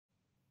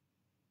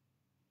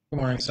Good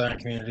morning, Sign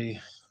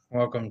Community.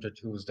 Welcome to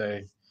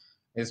Tuesday.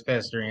 It's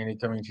Pastor Andy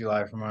coming to you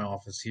live from my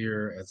office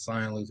here at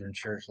Sion Lutheran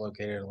Church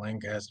located in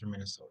Lancaster,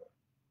 Minnesota.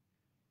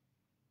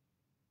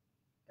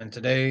 And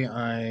today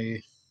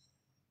I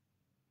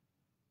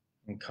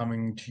am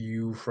coming to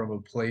you from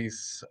a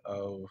place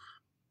of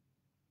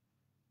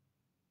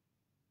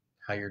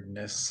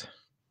tiredness,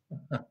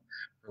 for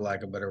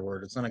lack of a better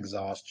word. It's not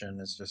exhaustion,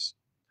 it's just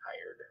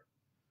tired.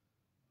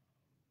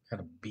 Kind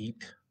of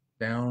beat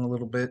down a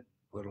little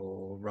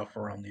rough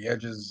around the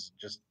edges,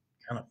 just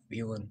kind of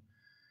feeling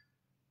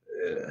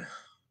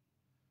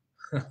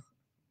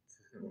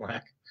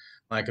lack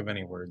lack of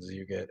any words.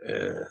 You get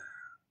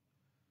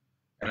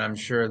And I'm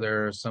sure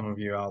there are some of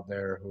you out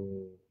there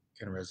who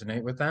can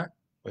resonate with that,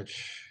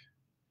 which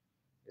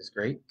is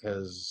great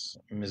because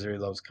misery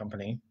loves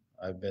company,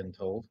 I've been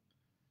told.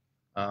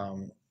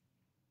 Um,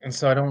 and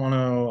so I don't want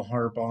to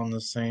harp on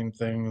the same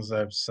things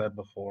I've said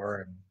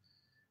before. And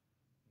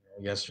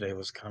yesterday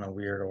was kind of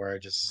weird where I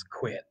just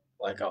quit.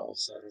 Like all of a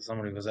sudden,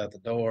 somebody was at the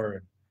door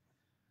and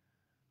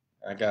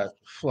I got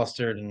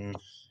flustered and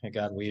it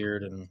got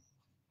weird. And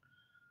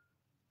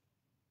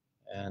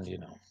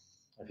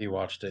if you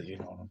watched it, you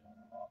know what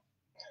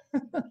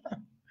I'm talking about.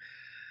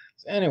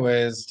 So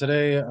anyways,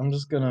 today I'm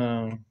just going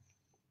to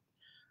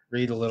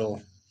read a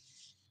little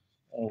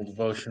old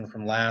devotion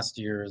from last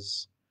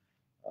year's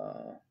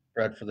uh,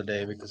 bread for the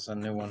day because a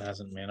new one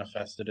hasn't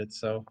manifested it.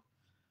 So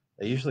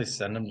they usually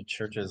send them to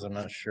churches. I'm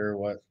not sure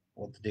what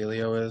the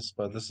dealio is,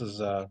 but this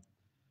is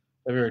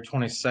February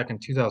 22nd,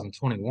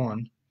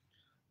 2021.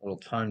 A little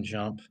time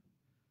jump.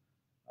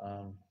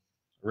 Um,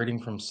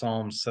 Reading from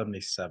Psalm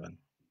 77.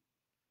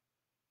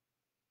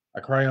 I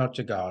cry out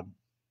to God,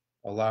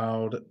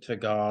 aloud to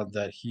God,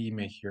 that He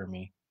may hear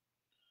me.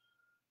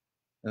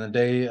 In the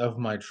day of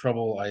my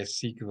trouble, I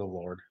seek the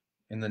Lord.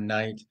 In the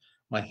night,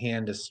 my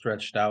hand is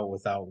stretched out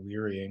without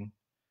wearying.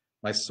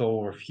 My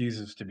soul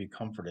refuses to be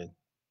comforted.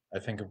 I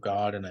think of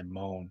God and I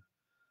moan.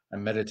 I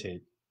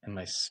meditate and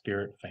my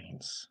spirit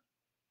faints.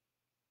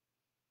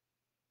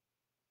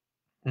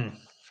 And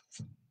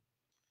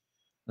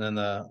then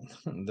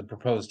the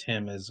proposed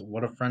hymn is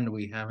 "What a Friend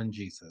We Have in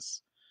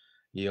Jesus."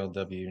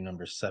 ELW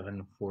number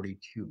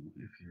 742,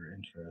 if you're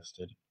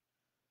interested.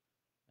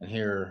 And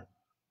here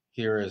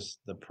is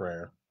the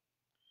prayer.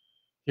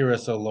 Hear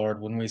us, O Lord,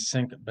 when we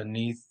sink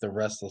beneath the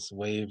restless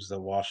waves that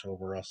wash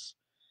over us.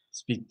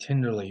 Speak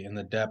tenderly in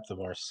the depth of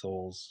our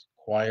souls.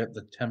 Quiet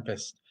the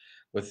tempest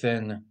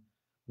within,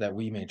 that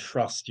we may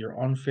trust your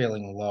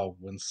unfailing love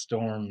when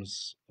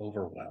storms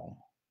overwhelm.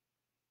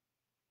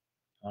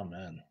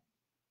 Amen.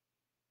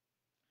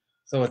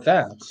 So with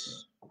that,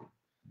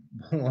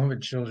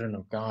 beloved children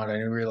of God, I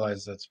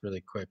realize that's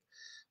really quick.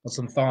 But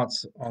some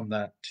thoughts on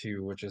that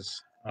too, which is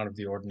out of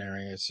the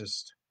ordinary. It's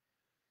just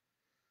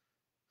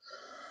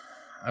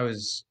I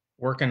was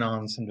working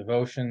on some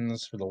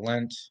devotions for the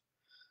Lent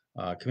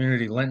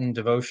community Lenten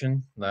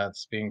devotion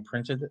that's being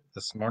printed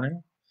this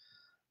morning.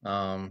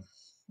 Um,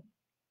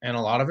 and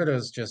a lot of it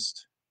is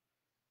just,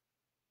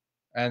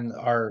 and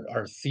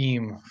our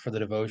theme for the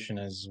devotion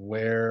is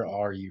 "Where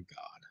are you,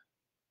 God?"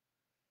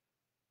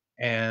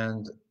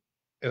 And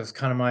it was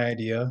kind of my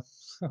idea.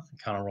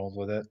 Kind of rolled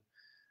with it,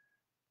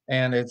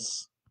 and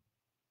it's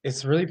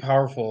really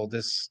powerful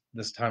this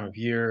time of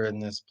year in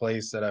this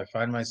place that I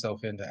find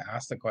myself in to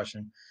ask the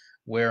question,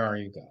 "Where are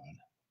you, God?"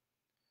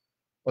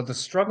 But the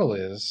struggle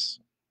is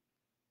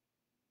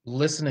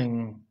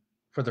listening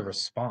for the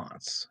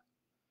response.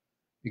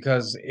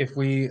 Because if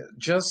we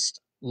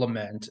just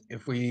lament,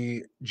 if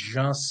we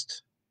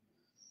just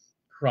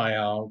cry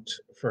out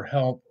for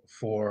help,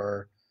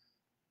 for,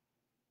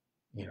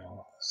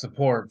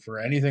 support, for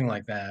anything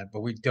like that,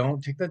 but we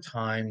don't take the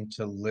time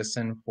to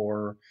listen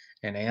for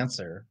an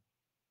answer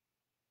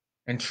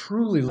and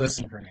truly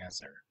listen for an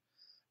answer,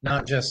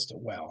 not just,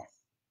 well,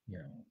 you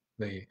know,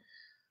 the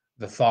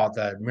the thought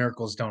that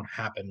miracles don't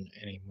happen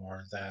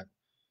anymore, that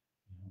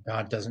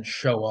God doesn't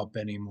show up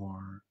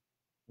anymore,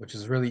 which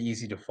is really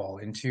easy to fall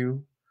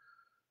into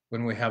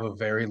when we have a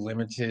very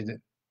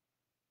limited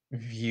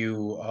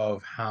view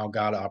of how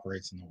God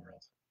operates in the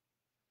world.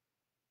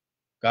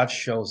 God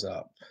shows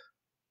up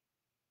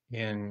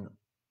in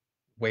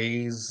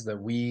ways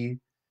that we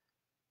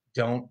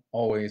don't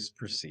always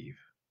perceive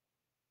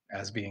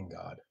as being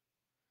God.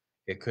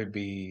 It could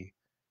be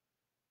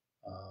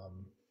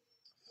um,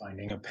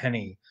 finding a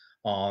penny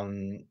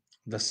on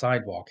the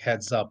sidewalk,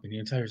 heads up, and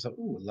you tell yourself,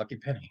 "Ooh, lucky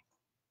penny."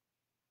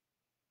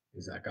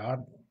 Is that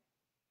God?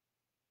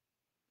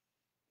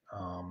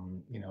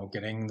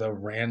 Getting the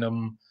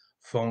random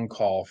phone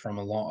call from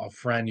a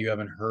friend you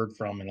haven't heard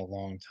from in a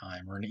long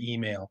time, or an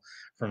email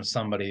from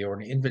somebody, or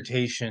an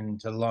invitation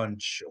to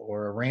lunch,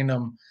 or a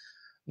random,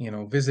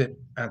 visit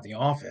at the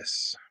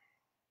office.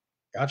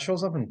 God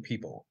shows up in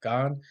people.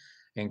 God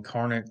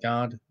incarnate,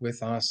 God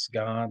with us,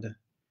 God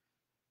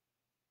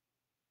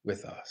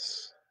with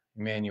us.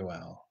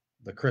 Emmanuel,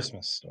 the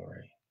Christmas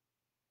story.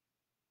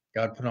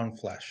 God put on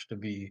flesh to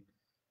be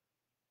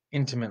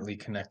intimately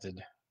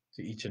connected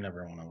to each and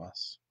every one of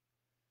us.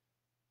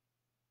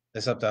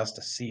 It's up to us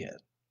to see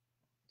it,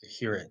 to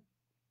hear it,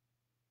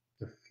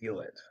 feel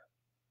it.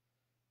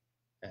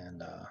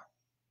 And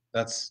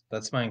that's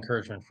my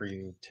encouragement for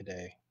you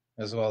today,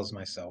 as well as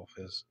myself,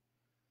 is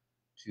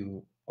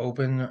to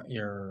open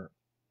your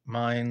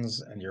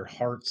minds and your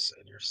hearts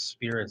and your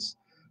spirits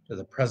to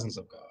the presence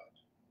of God,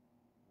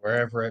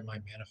 wherever it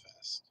might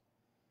manifest,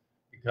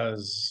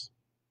 because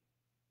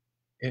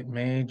it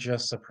may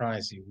just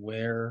surprise you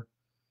where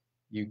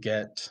you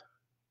get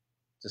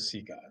to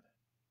see God.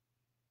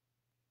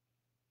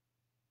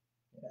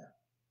 Yeah.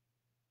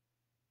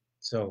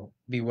 So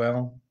be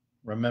well.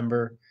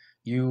 Remember,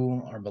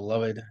 you are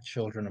beloved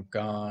children of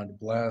God,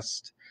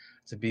 blessed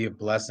to be a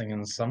blessing.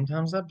 And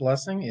sometimes that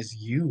blessing is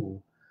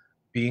you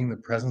being the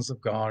presence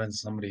of God in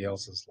somebody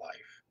else's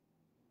life.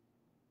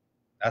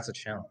 That's a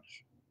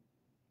challenge.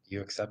 Do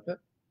you accept it?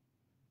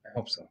 I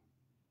hope so.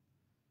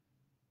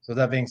 So,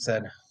 that being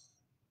said,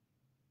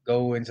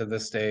 go into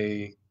this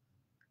day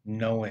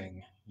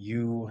knowing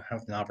you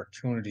have an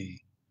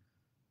opportunity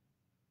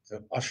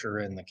to usher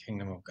in the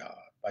kingdom of God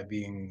by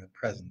being the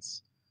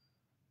presence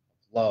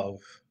of love,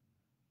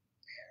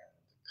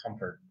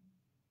 comfort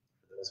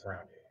for those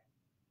around you.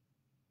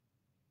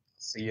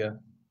 See ya.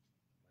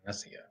 I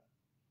see ya.